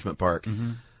an amusement park.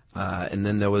 Mm-hmm. And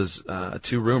then there was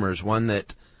two rumors. One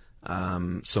that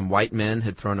some white men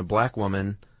had thrown a black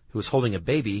woman who was holding a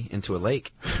baby into a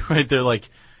lake. Right, they're like...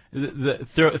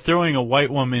 throwing a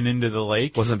white woman into the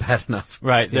lake wasn't bad enough.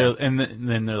 Right. Yeah. And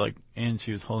then they're like, and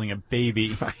she was holding a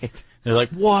baby. Right. They're like,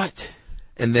 what?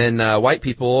 And then white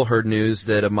people heard news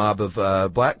that a mob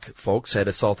of black folks had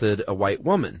assaulted a white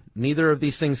woman. Neither of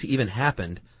these things even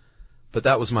happened, but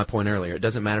that was my point earlier. It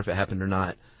doesn't matter if it happened or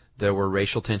not. There were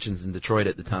racial tensions in Detroit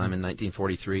at the time in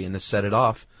 1943, and this set it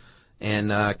off.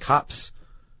 And cops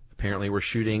apparently were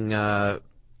shooting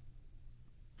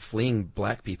fleeing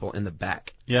black people in the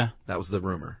back. Yeah. That was the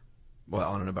rumor. Well,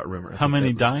 I don't know about rumor. How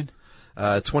many died?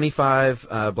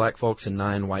 25 black folks and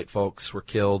 9 white folks were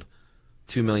killed,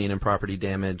 $2 million in property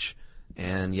damage,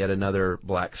 and yet another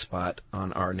black spot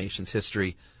on our nation's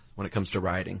history when it comes to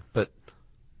rioting. But,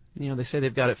 they say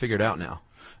they've got it figured out now.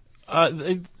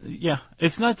 Yeah.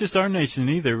 It's not just our nation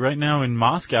either. Right now in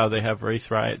Moscow, they have race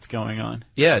riots going on.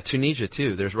 Yeah, Tunisia,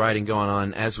 too. There's rioting going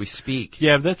on as we speak.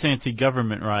 Yeah, but that's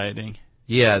anti-government rioting.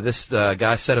 Yeah, this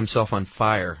guy set himself on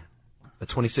fire. A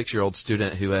 26-year-old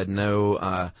student who had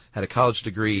had a college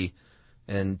degree,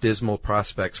 and dismal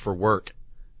prospects for work,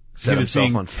 set he was himself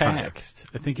being on fire. taxed.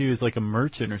 I think he was like a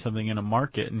merchant or something in a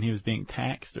market, and he was being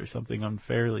taxed or something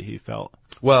unfairly, he felt.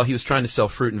 Well, he was trying to sell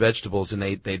fruit and vegetables, and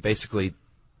they basically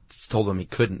told him he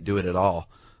couldn't do it at all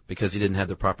because he didn't have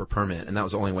the proper permit, and that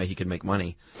was the only way he could make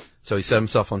money. So he set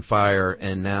himself on fire,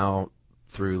 and now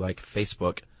through like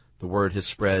Facebook, the word has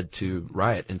spread to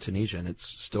riot in Tunisia, and it's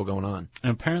still going on.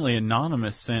 And apparently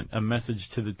Anonymous sent a message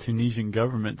to the Tunisian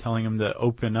government telling him to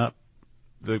open up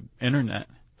the internet.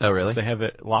 Oh, really? They have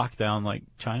it locked down like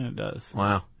China does.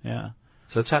 Wow. Yeah.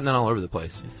 So it's happening all over the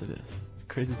place. Yes, it is. It's a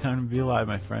crazy time to be alive,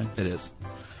 my friend. It is.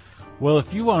 Well,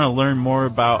 if you want to learn more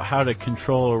about how to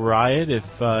control a riot,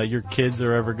 if your kids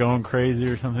are ever going crazy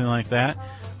or something like that,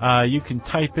 you can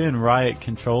type in riot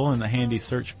control in the handy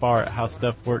search bar at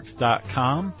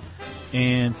howstuffworks.com.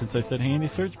 And since I said handy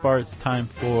search bar, it's time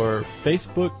for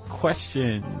Facebook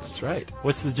questions. That's right.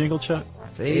 What's the jingle, Chuck?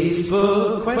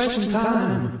 Facebook question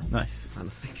time. Nice. I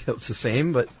don't think it's the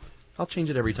same, but I'll change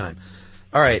it every time.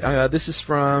 All right. This is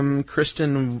from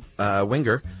Kristen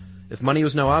Winger. If money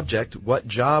was no object, what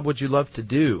job would you love to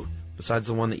do besides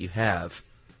the one that you have?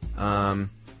 I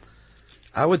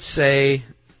would say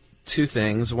two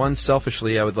things. One,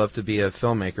 selfishly, I would love to be a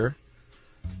filmmaker.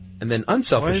 And then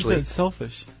unselfishly... Why is that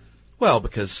selfish? Well,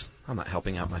 because I'm not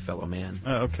helping out my fellow man.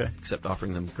 Oh, okay. Except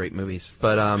offering them great movies.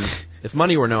 But if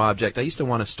money were no object, I used to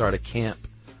want to start a camp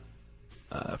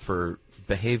for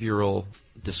behavioral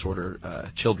disorder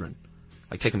children.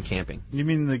 Like take them camping. You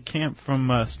mean the camp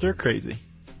from Stir Crazy?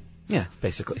 Yeah,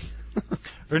 basically.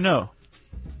 Or no?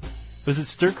 Was it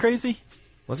Stir Crazy?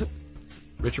 Was it?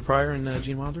 Richard Pryor and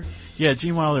Gene Wilder? Yeah,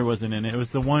 Gene Wilder wasn't in it. It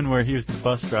was the one where he was the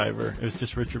bus driver. It was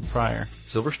just Richard Pryor.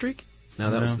 Silver Streak?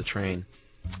 No, that was The Train.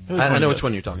 I know which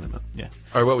one you're talking about. Yeah.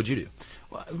 All right, what would you do?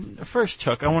 Well, first,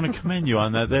 Chuck, I want to commend you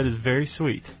on that. That is very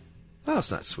sweet. Well,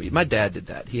 it's not sweet. My dad did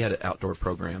that. He had outdoor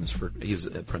programs he was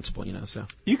a principal, so.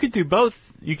 You could do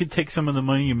both. You could take some of the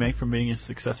money you make from being a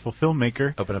successful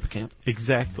filmmaker. Open up a camp?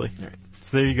 Exactly. All right.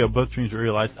 So there you go. Both dreams were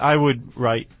realized. I would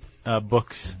write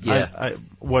books. Yeah.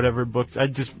 Whatever books.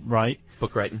 I'd just write.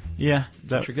 Book writing? Yeah.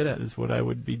 That's what you're good at. Is what I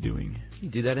would be doing. You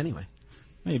do that anyway.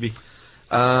 Maybe.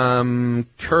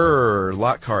 Kerr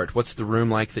Lockhart, what's the room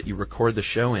like that you record the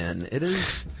show in? It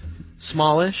is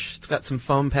smallish. It's got some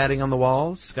foam padding on the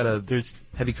walls. It's got there's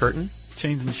heavy curtain.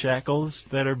 Chains and shackles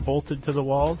that are bolted to the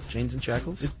walls. Chains and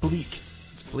shackles? It's bleak.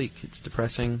 It's bleak. It's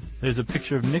depressing. There's a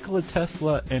picture of Nikola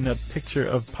Tesla and a picture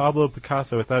of Pablo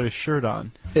Picasso without his shirt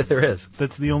on. Yeah, there is.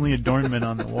 That's the only adornment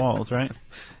on the walls, right?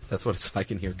 That's what it's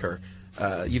like in here, Kerr.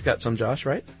 You've got some, Josh,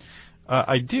 right?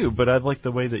 I do, but I like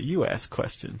the way that you ask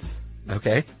questions.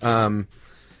 Okay. Let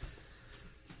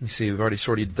me see. We've already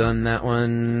sort of done that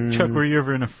one. Chuck, were you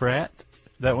ever in a frat?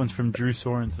 That one's from Drew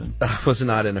Sorensen. I was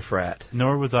not in a frat.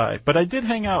 Nor was I. But I did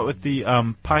hang out with the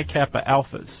Pi Kappa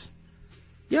Alphas.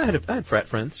 Yeah, I had frat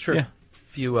friends, sure. Yeah. A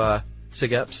few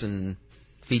Sig Ups and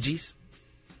Fijis.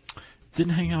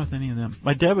 Didn't hang out with any of them.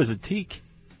 My dad was a teak.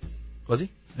 Was he?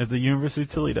 At the University of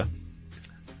Toledo.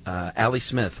 Allie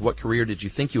Smith, what career did you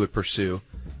think you would pursue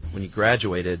when you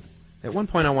graduated? At one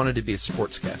point I wanted to be a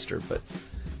sportscaster, but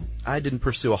I didn't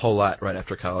pursue a whole lot right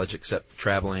after college except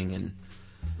traveling and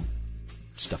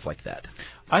stuff like that.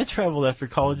 I traveled after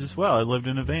college as well. I lived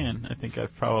in a van. I think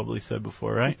I've probably said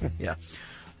before, right? Yes.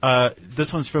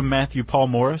 This one's from Matthew Paul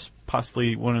Morris,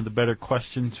 possibly one of the better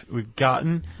questions we've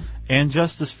gotten. And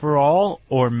Justice for All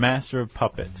or Master of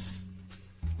Puppets?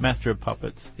 Master of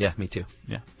Puppets. Yeah, me too.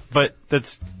 Yeah. But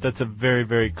that's a very,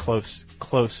 very close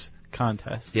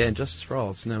contest. Yeah, and Justice for All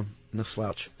is no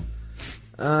slouch.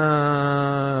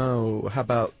 How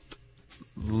about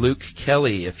Luke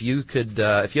Kelly? If you had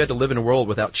to live in a world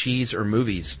without cheese or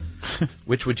movies,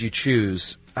 which would you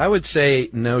choose? I would say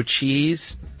no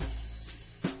cheese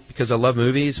because I love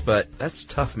movies, but that's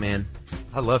tough, man.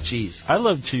 I love cheese. I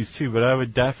love cheese too, but I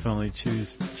would definitely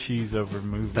choose cheese over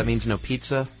movies. That means no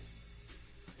pizza.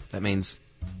 That means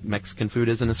Mexican food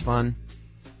isn't as fun.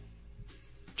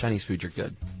 Chinese food, you're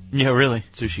good. Yeah, really.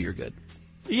 Sushi, you're good.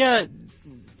 Yeah,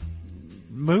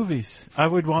 movies. I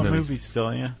would want movies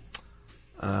still,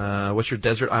 yeah. What's your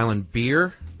desert island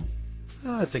beer?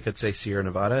 I think I'd say Sierra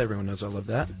Nevada. Everyone knows I love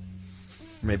that. Or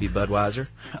maybe Budweiser.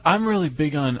 I'm really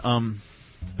big on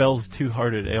Bell's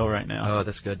Two-Hearted Ale right now. Oh,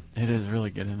 that's good. It is really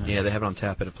good, isn't it? Yeah, they have it on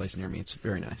tap at a place near me. It's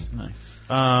very nice. Nice.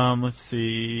 Let's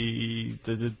see.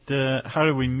 How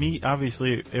did we meet?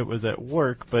 Obviously, it was at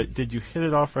work, but did you hit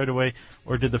it off right away,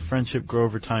 or did the friendship grow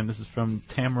over time? This is from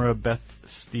Tamara Beth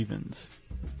Stevens.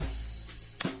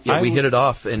 Yeah, we hit it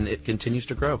off, and it continues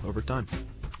to grow over time.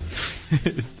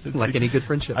 Like any good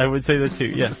friendship. I would say that too.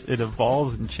 Yes, it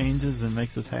evolves and changes and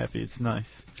makes us happy. It's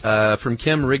nice. From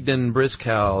Kim Rigdon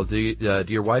Briscoe, do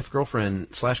your wife, girlfriend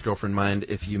 / mind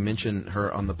if you mention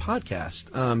her on the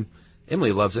podcast?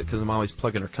 Emily loves it because I'm always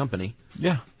plugging her company.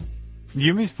 Yeah.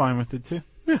 Yumi's fine with it too.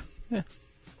 Yeah.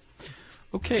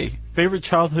 Okay. Favorite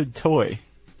childhood toy?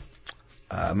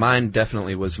 Mine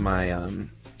definitely was my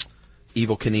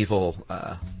Evel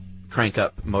Knievel crank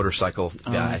up motorcycle guy.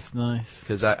 Oh, that's nice.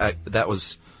 Because I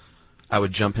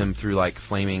would jump him through like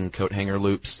flaming coat hanger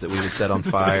loops that we would set on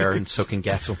fire and soak in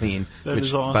gasoline,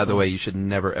 which, awesome. By the way, you should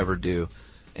never ever do.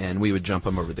 And we would jump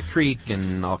him over the creek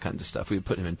and all kinds of stuff. We would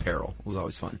put him in peril. It was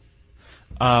always fun.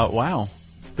 Wow,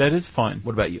 that is fun.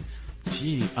 What about you?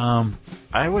 Gee,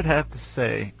 I would have to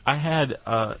say I had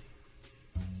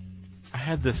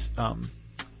this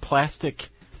plastic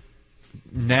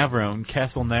Navarone,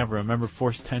 Castle Navarone. Remember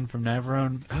Force 10 from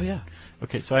Navarone? Oh yeah.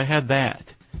 Okay, so I had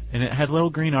that, and it had little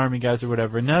green army guys or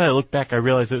whatever. And now that I look back, I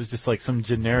realized it was just like some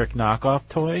generic knockoff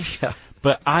toy. Yeah.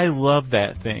 But I love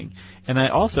that thing. And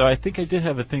I think I did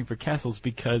have a thing for castles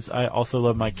because I also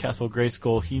love my Castle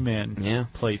Grayskull He-Man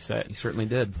playset. You certainly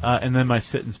did. And then my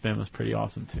sit and spin was pretty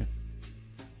awesome too.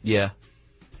 Yeah.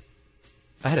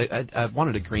 I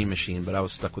wanted a green machine, but I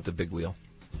was stuck with the big wheel.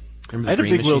 Remember the I had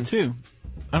green a big wheel machine? too.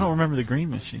 I don't remember the green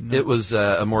machine. No. It was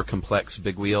a more complex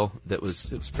big wheel it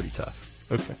was pretty tough.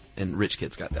 Okay. And rich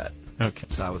kids got that. Okay.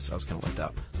 So I was kind of left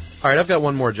out. All right, I've got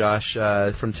one more, Josh,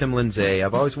 from Tim Lindsay.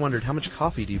 I've always wondered, how much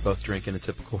coffee do you both drink in a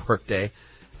typical work day?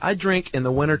 I drink in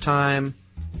the wintertime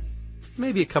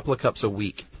maybe a couple of cups a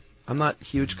week. I'm not a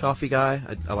huge coffee guy.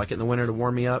 I like it in the winter to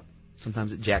warm me up.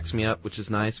 Sometimes it jacks me up, which is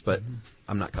nice, but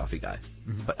I'm not a coffee guy.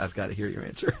 Mm-hmm. But I've got to hear your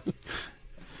answer.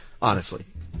 Honestly.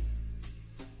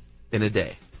 In a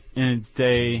day. In a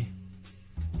day.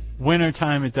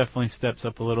 Wintertime, it definitely steps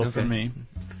up a little for me.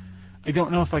 I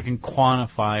don't know if I can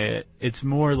quantify it. It's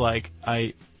more like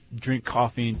I drink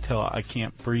coffee until I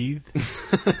can't breathe.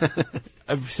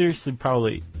 I'm seriously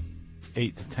probably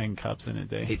 8 to 10 cups in a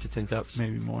day. 8 to 10 cups?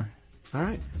 Maybe more. All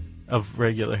right. Of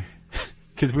regular.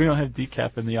 Because we don't have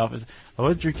decaf in the office. I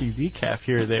was drinking decaf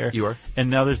here or there. You are?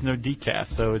 And now there's no decaf,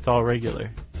 so it's all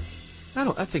regular.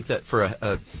 I think that for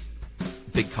a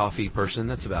big coffee person,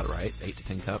 that's about right. 8 to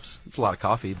 10 cups. It's a lot of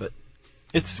coffee, but...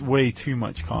 It's way too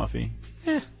much coffee.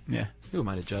 Yeah. Who am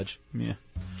I to judge? Yeah.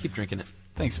 Keep drinking it.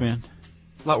 Thanks, man.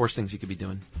 A lot worse things you could be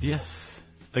doing. Yes.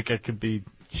 Like I could be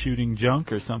shooting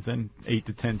junk or something 8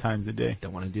 to 10 times a day.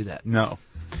 Don't want to do that. No. All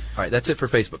right, that's it for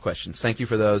Facebook questions. Thank you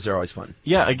for those. They're always fun.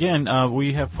 Yeah, again,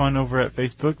 we have fun over at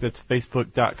Facebook. That's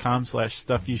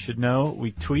facebook.com/stuffyoushouldknow.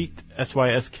 We tweet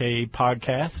SYSK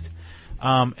podcast.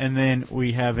 And then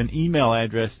we have an email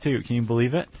address, too. Can you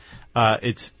believe it?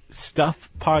 It's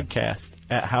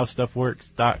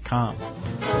stuffpodcast@howstuffworks.com.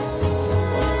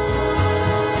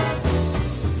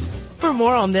 For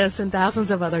more on this and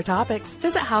thousands of other topics,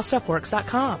 visit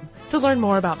howstuffworks.com. To learn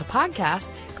more about the podcast,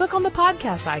 click on the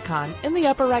podcast icon in the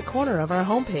upper right corner of our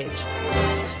homepage.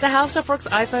 The How Stuff Works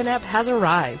iPhone app has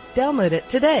arrived. Download it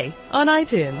today on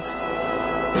iTunes.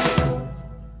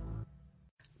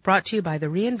 Brought to you by the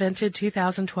reinvented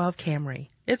 2012 Camry.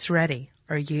 It's ready.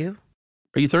 Are you?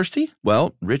 Are you thirsty?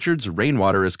 Well, Richard's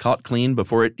Rainwater is caught clean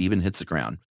before it even hits the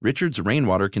ground. Richard's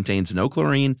Rainwater contains no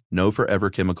chlorine, no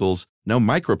forever chemicals, no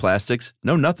microplastics,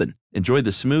 no nothing. Enjoy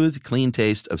the smooth, clean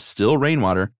taste of still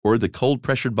rainwater or the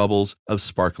cold-pressured bubbles of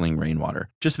sparkling rainwater.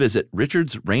 Just visit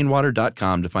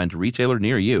richardsrainwater.com to find a retailer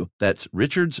near you. That's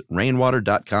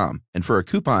richardsrainwater.com. And for a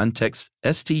coupon, text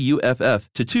STUFF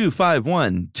to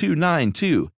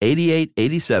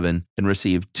 251-292-8887 and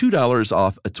receive $2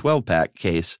 off a 12-pack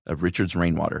case of Richard's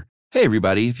Rainwater. Hey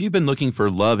everybody, if you've been looking for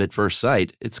love at first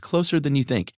sight, it's closer than you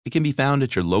think. It can be found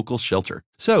at your local shelter.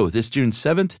 So this June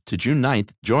 7th to June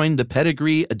 9th, join the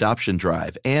Pedigree Adoption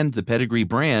Drive, and the Pedigree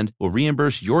brand will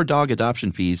reimburse your dog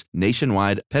adoption fees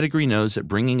nationwide. Pedigree knows that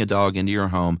bringing a dog into your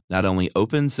home not only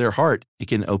opens their heart, it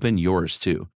can open yours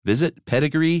too. Visit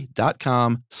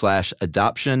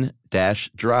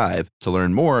pedigree.com/adoption-drive to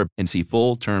learn more and see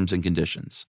full terms and conditions.